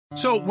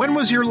So, when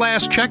was your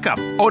last checkup?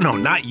 Oh, no,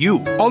 not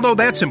you. Although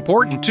that's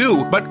important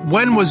too, but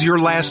when was your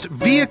last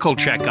vehicle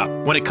checkup?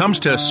 When it comes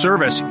to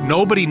service,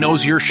 nobody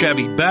knows your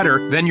Chevy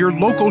better than your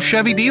local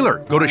Chevy dealer.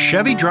 Go to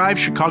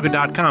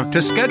ChevyDriveChicago.com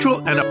to schedule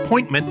an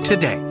appointment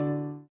today.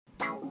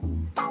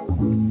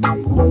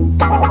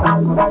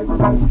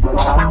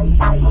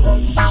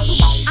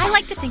 I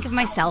like to think of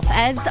myself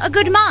as a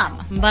good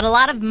mom, but a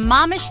lot of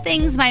momish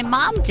things my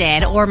mom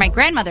did or my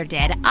grandmother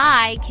did,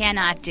 I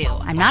cannot do.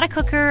 I'm not a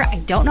cooker, I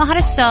don't know how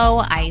to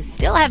sew, I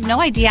still have no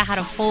idea how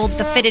to fold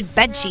the fitted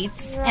bed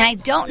sheets, and I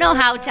don't know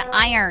how to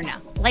iron.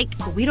 Like,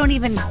 we don't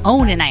even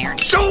own an iron.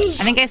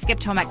 I think I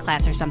skipped home ec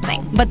class or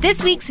something. But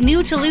this week's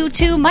New to Lou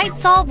 2 might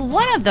solve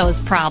one of those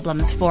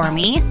problems for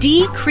me.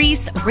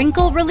 DeCrease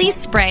Wrinkle Release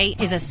Spray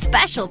is a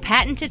special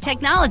patented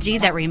technology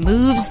that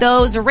removes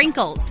those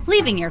wrinkles,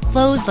 leaving your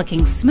clothes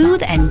looking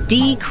smooth and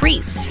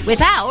decreased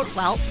without,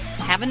 well,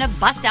 having to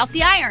bust out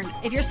the iron.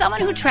 If you're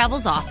someone who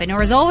travels often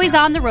or is always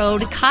on the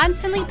road,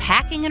 constantly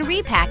packing and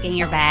repacking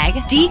your bag,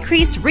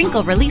 DeCrease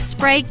Wrinkle Release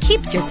Spray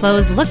keeps your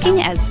clothes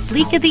looking as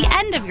sleek at the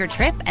end of your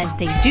trip as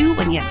they do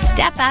when you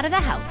step out of the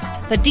house.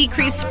 The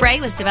DeCrease spray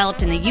was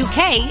developed in the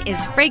UK,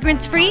 is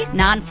fragrance-free,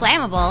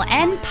 non-flammable,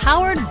 and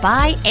powered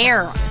by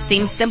air.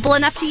 Seems simple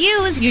enough to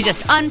use. You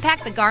just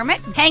unpack the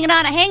garment, hang it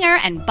on a hanger,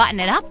 and button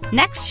it up.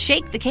 Next,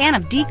 shake the can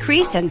of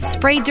DeCrease and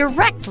spray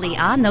directly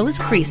on those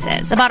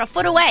creases, about a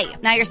foot away.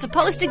 Now, you're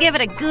supposed to give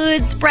it a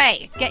good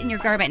spray, getting your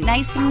garment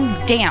nice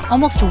and damp,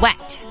 almost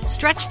wet.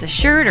 Stretch the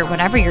shirt or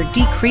whatever you're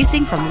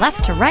decreasing from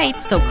left to right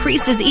so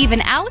creases even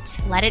out.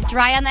 Let it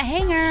dry on the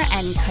hanger,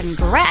 and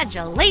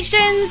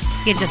congratulations!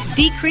 You just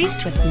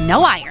decreased with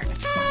no iron.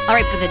 All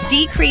right, but the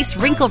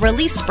DeCrease Wrinkle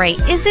Release Spray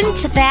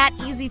isn't that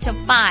easy to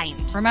find.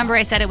 Remember,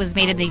 I said it was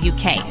made in the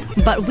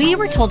UK. But we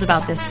were told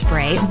about this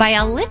spray by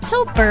a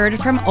little bird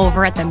from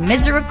over at the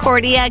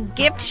Misericordia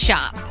gift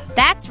shop.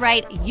 That's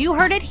right, you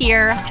heard it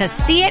here. To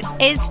see it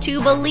is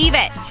to believe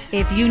it.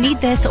 If you need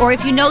this, or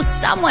if you know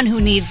someone who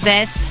needs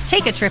this,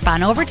 take a trip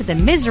on over to the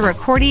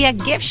Misericordia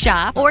gift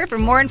shop. Or for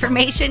more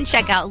information,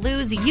 check out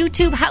Lou's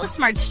YouTube House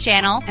Smarts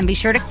channel. And be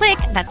sure to click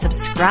that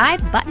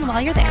subscribe button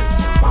while you're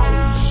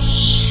there.